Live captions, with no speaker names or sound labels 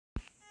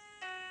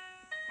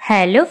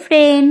Hello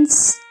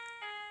friends,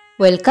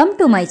 welcome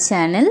to my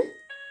channel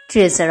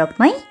Treasure of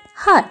My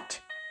Heart.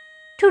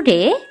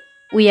 Today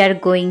we are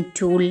going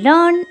to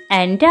learn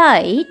and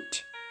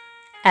write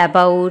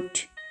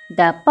about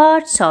the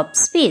parts of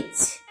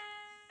speech.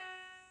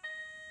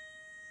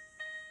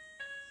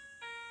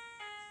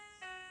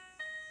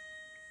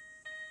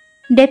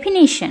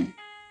 Definition.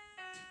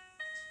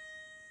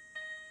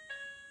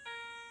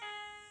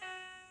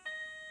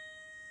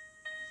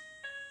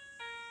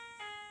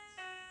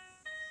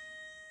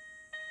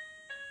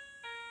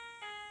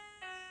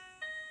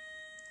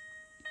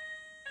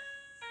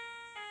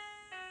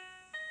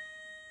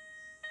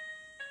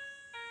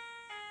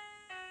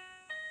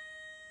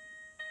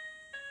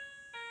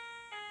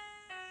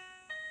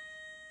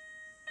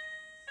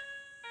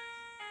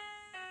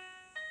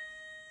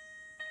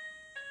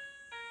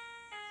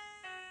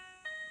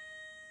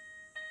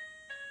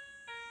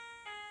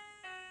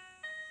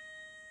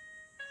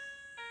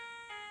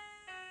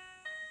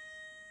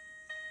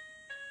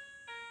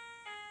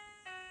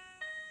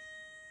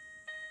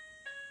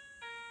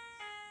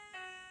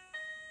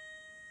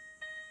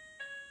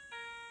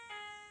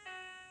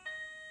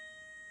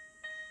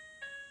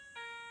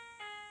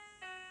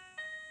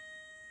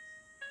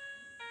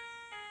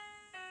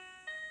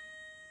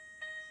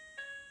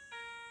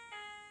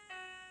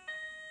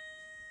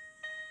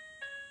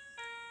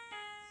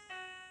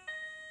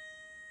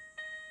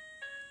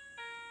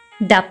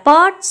 The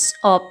parts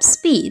of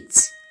speech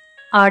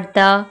are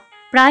the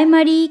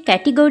primary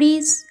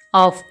categories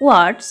of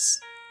words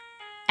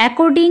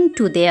according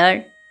to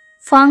their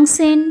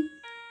function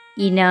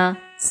in a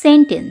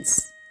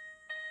sentence.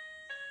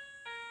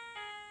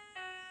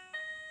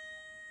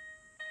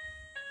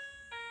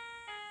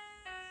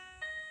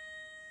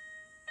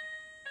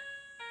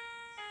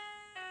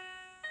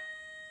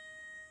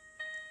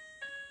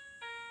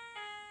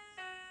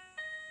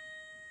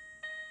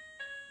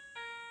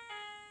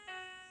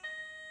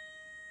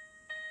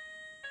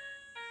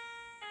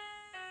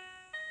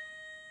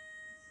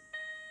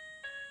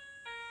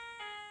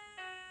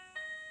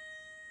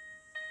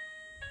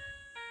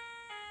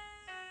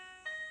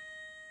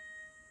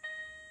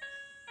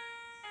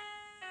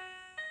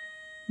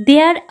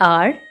 There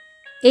are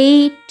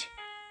 8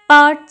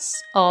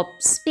 parts of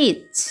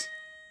speech.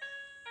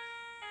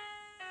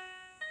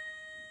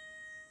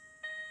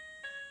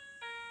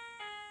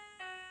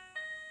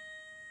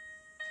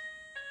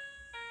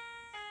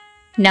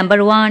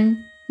 Number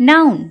 1.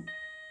 Noun.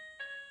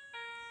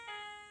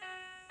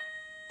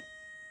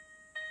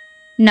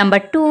 Number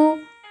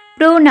 2.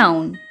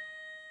 Pronoun.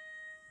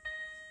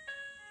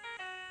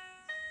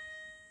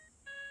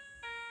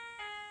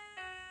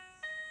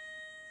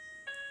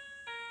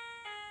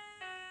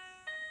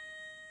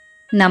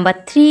 Number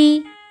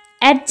 3.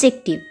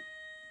 Adjective.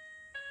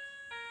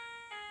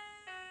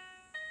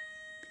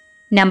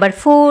 Number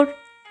 4.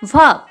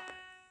 Verb.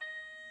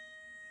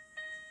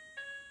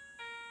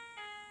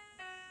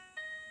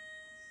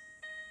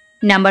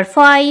 Number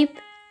 5.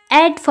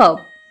 Adverb.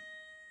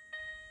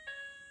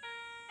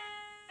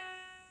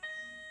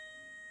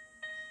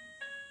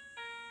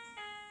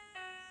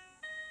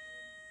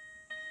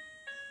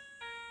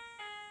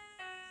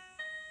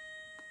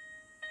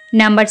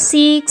 Number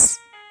 6.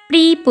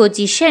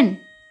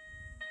 Preposition.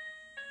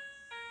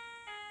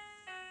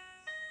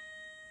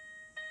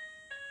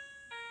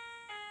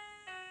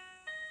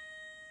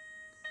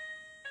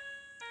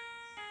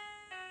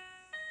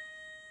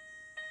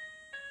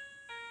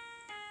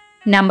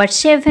 Number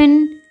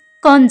 7.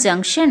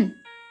 Conjunction.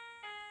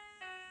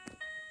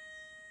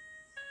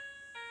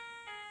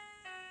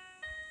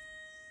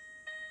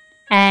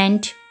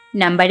 And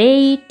number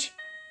 8.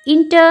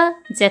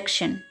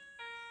 Interjection.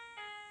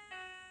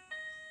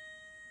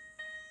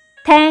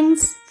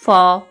 Thanks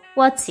for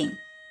watching.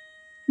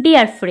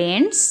 Dear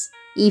friends,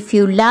 if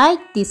you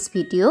like this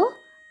video,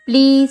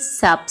 please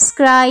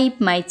subscribe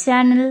my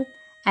channel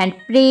and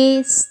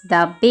press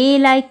the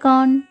bell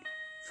icon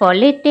for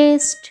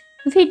latest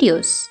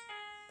videos.